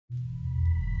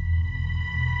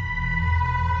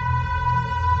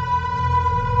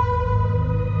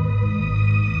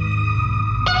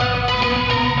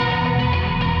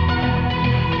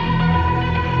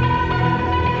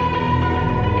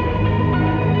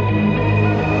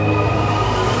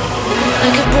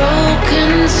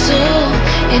soul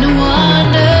in a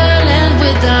wonderland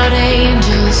without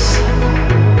angels.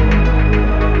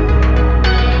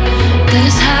 That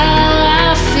is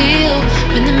how I feel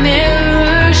when the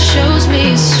mirror shows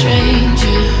me a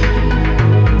stranger.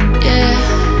 Yeah.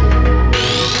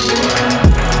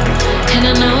 And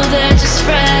I know they're just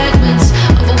fragments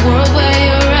of a world where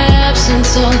your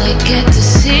absence all I get to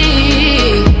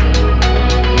see.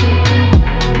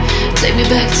 Take me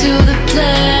back to the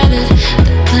planet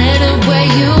where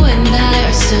you and I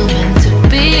are still meant to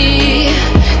be.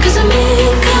 'Cause I'm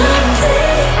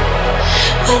incomplete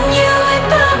when you ain't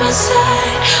by my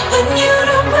side, when you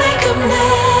don't wake up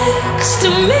next to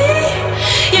me.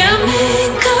 Yeah, I'm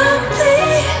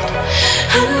incomplete.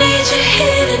 I need you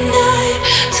here tonight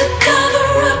to cover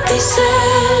up these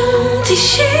empty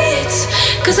sheets.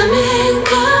 'Cause I'm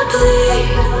incomplete.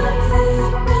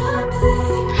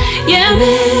 Yeah, I'm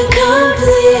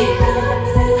incomplete.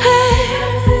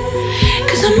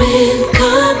 I'm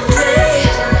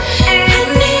incomplete. I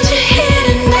need you here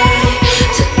tonight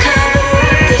to cover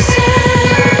up these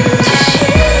empty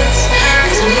sheets.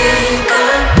 'Cause I'm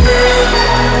incomplete.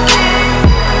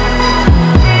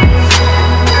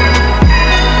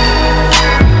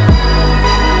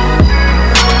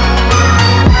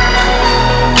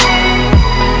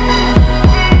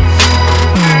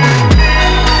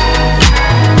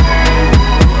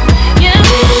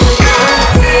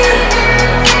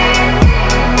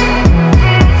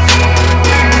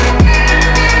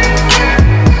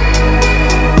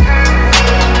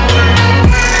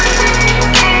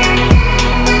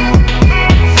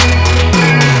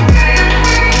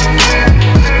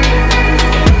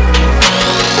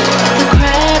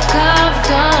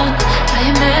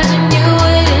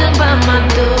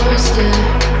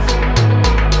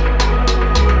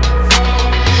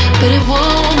 But it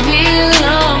won't be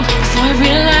long before I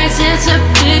realize it's a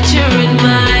picture in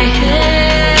my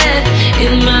head,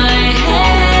 in my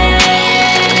head.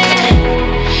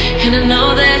 And I know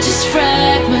they're just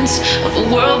fragments of a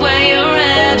world where your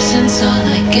absence all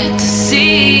I get to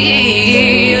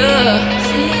see.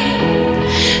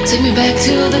 Take me back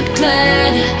to the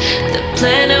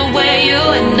planet where you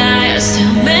and I are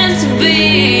still meant to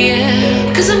be.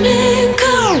 'Cause I'm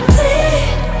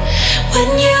incomplete when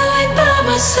you ain't by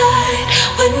my side,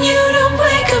 when you don't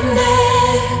wake up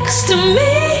next to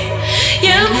me.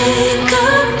 Yeah, I'm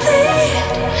incomplete.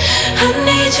 I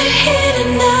need you here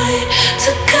tonight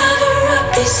to cover up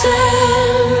these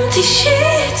empty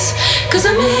sheets. 'Cause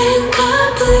I'm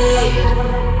incomplete.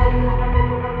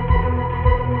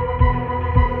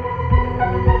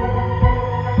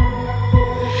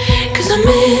 I'm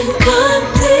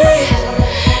incomplete.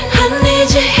 I need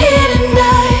you here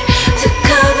tonight to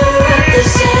cover up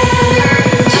this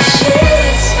empty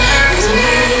sheets. 'Cause I'm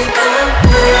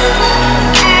incomplete.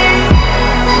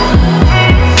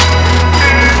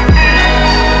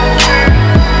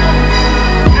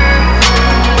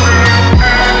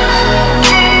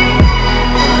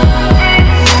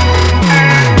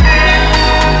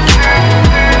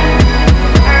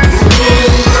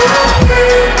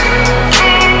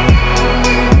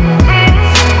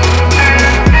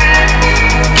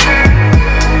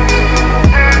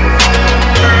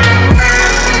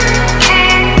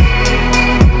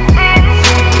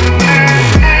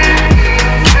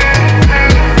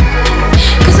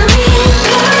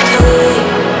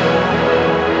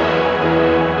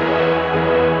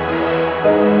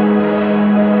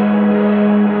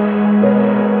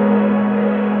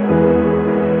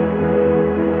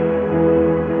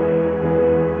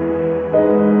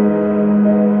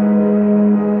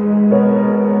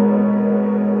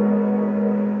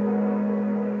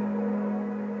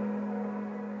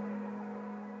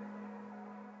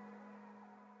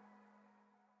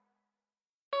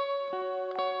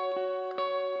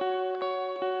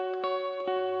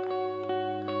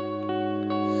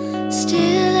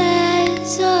 Still